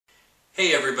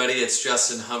Hey everybody, it's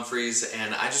Justin Humphries,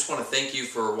 and I just want to thank you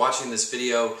for watching this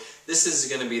video. This is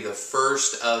going to be the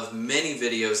first of many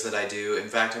videos that I do. In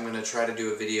fact, I'm going to try to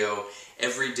do a video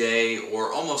every day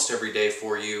or almost every day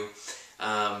for you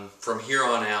from here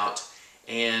on out.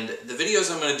 And the videos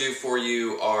I'm going to do for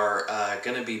you are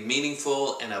going to be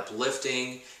meaningful and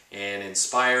uplifting and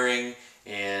inspiring,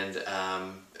 and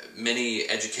many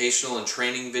educational and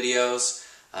training videos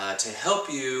to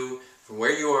help you from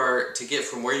where you are, to get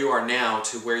from where you are now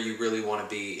to where you really want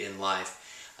to be in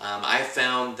life. I've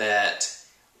found that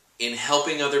in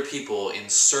helping other people, in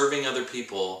serving other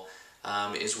people,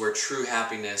 is where true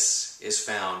happiness is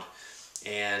found.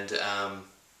 And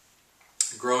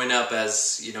growing up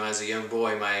as a young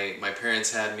boy, my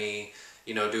parents had me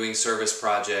doing service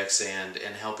projects and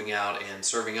helping out and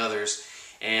serving others.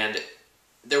 And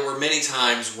there were many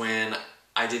times when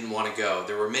I didn't want to go.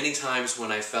 There were many times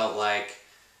when I felt like,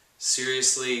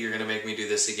 seriously, you're going to make me do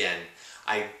this again.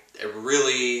 I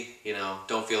really,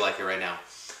 don't feel like it right now.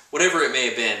 Whatever it may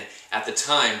have been at the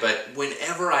time, but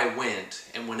whenever I went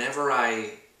and whenever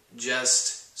I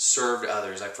just served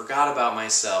others, I forgot about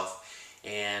myself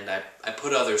and I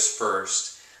put others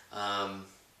first.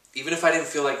 Even if I didn't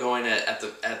feel like going at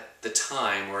the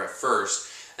time or at first,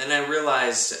 and I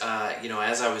realized,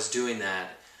 as I was doing that,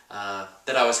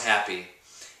 that I was happy.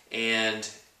 And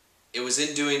it was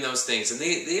in doing those things, and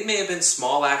they may have been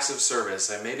small acts of service.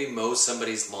 I maybe mow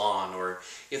somebody's lawn or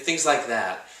things like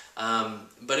that.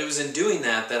 But it was in doing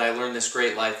that I learned this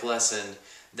great life lesson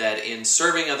that in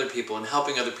serving other people and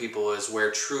helping other people is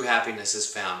where true happiness is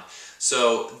found.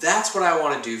 So that's what I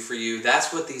want to do for you.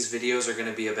 That's what these videos are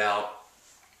going to be about.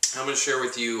 I'm going to share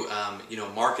with you,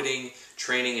 marketing,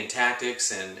 training, and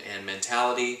tactics and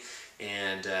mentality,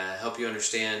 and help you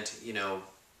understand,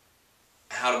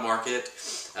 how to market,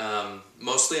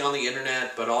 mostly on the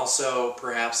internet, but also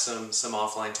perhaps some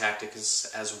offline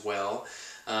tactics as well.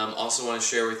 Also want to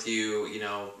share with you,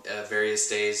 various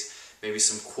days, maybe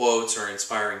some quotes or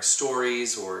inspiring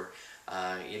stories or,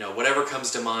 whatever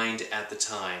comes to mind at the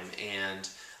time. And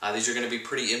these are going to be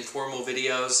pretty informal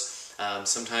videos.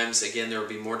 Sometimes, again, there will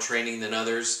be more training than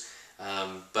others,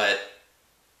 but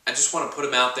I just want to put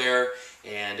them out there,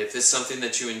 and if it's something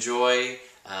that you enjoy,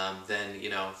 then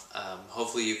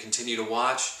hopefully you continue to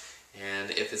watch,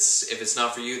 and if it's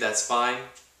not for you, that's fine.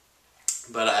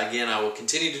 But again, I will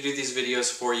continue to do these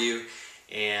videos for you,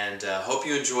 and hope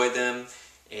you enjoyed them.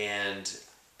 And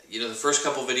the first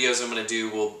couple videos I'm going to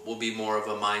do will be more of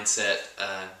a mindset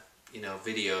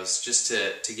videos, just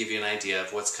to give you an idea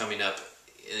of what's coming up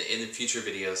in the future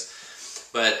videos.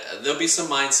 But there'll be some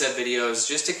mindset videos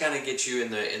just to kind of get you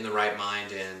in the right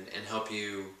mind and help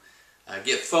you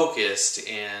get focused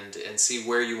and see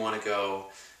where you want to go,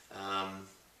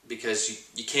 because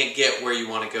you can't get where you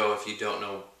want to go if you don't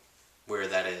know where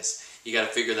that is. You got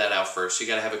to figure that out first. You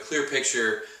got to have a clear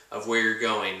picture of where you're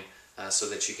going so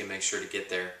that you can make sure to get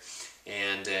there,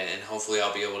 and hopefully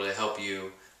I'll be able to help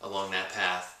you along that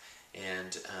path.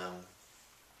 And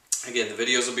again, the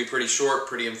videos will be pretty short,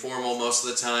 pretty informal most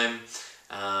of the time,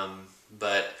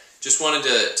 but just wanted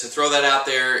to throw that out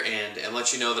there and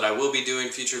let you know that I will be doing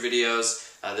future videos.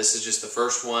 This is just the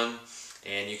first one,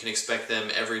 and you can expect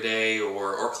them every day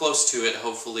or close to it,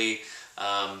 hopefully.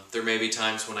 There may be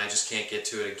times when I just can't get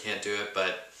to it and can't do it,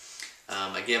 but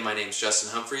again, my name is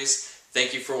Justin Humphries.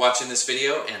 Thank you for watching this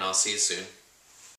video, and I'll see you soon.